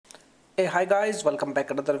Hey, hi guys, welcome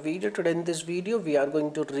back another video. Today in this video we are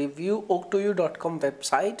going to review Oktooyu.com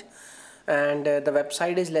website, and the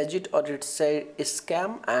website is legit or it's a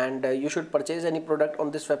scam, and you should purchase any product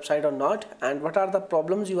on this website or not, and what are the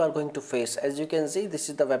problems you are going to face. As you can see, this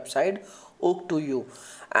is the website Oktooyu,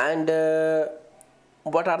 and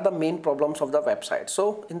what are the main problems of the website.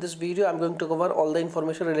 So in this video I'm going to cover all the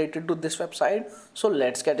information related to this website. So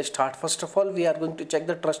let's get started. First of all, we are going to check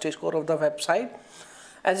the trust score of the website.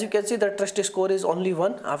 As you can see, the trust score is only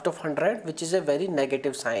 1 out of 100, which is a very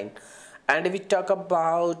negative sign. And if we talk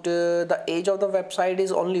about the age of the website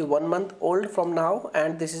is only 1 month old from now,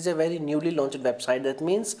 and this is a very newly launched website. That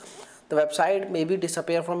means the website maybe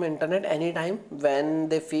disappear from internet anytime when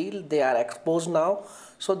they feel they are exposed now,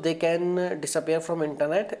 so they can disappear from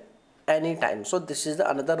internet anytime. So this is the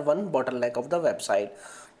another one bottleneck of the website.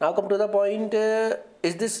 Now come to the point,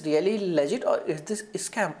 is this really legit or is this a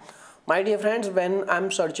scam? My dear friends, when I'm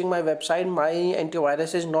searching my website, my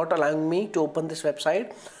antivirus is not allowing me to open this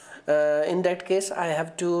website. In that case, I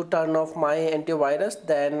have to turn off my antivirus,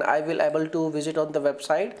 then I will able to visit on the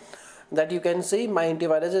website. That you can see, my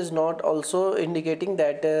antivirus is not also indicating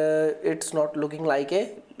that it's not looking like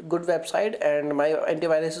a good website, and my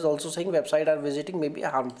antivirus is also saying website are visiting may be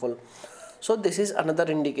harmful. So this is another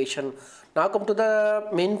indication. Now come to the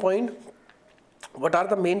main point. What are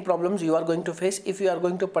the main problems you are going to face if you are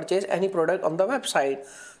going to purchase any product on the website?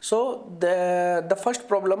 So the first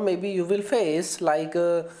problem maybe you will face, like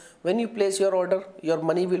when you place your order, your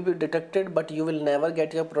money will be deducted, but you will never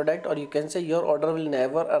get your product, or you can say your order will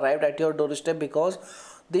never arrive at your doorstep, because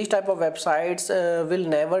these type of websites will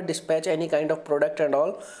never dispatch any kind of product and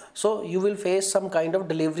all. So you will face some kind of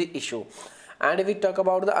delivery issue. And if we talk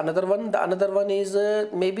about the another one is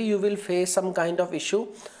maybe you will face some kind of issue,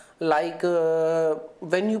 like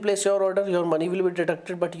when you place your order, your money will be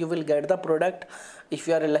deducted, but you will get the product if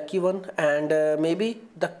you are a lucky one, and maybe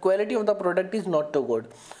the quality of the product is not too good,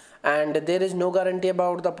 and there is no guarantee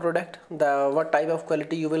about the product, what type of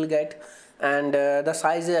quality you will get, and the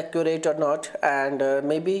size is accurate or not, and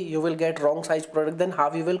maybe you will get wrong size product. Then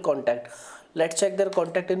how you will contact? Let's check their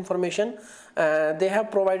contact information. They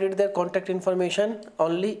have provided their contact information,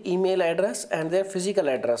 only email address and their physical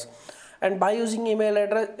address. And by using email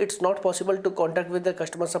address, it's not possible to contact with the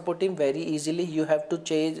customer support team very easily. You have to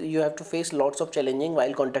face lots of challenging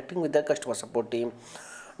while contacting with the customer support team.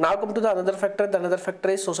 Now come to the another factor. The another factor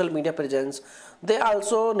is social media presence. They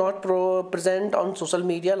also not present on social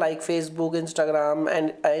media like Facebook, Instagram,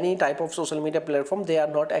 and any type of social media platform. They are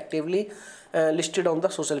not actively listed on the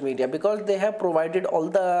social media, because they have provided all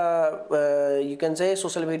the you can say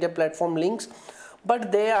social media platform links,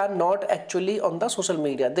 but they are not actually on the social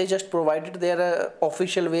media. They just provided their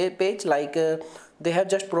official page, like they have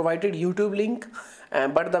just provided YouTube link,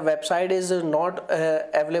 but the website is not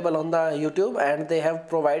available on the YouTube, and they have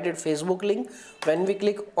provided Facebook link. When we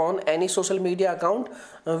click on any social media account,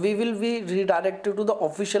 we will be redirected to the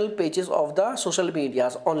official pages of the social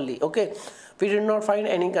medias only. Okay, we did not find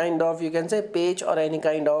any kind of, you can say, page or any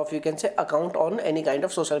kind of, you can say, account on any kind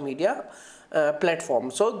of social media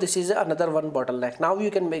platform. So this is another one bottleneck. Now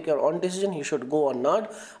you can make your own decision, you should go or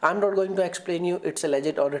not. I'm not going to explain you it's a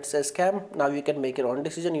legit or it's a scam. Now you can make your own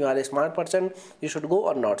decision. You are a smart person, you should go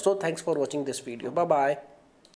or not. So thanks for watching this video. Bye bye.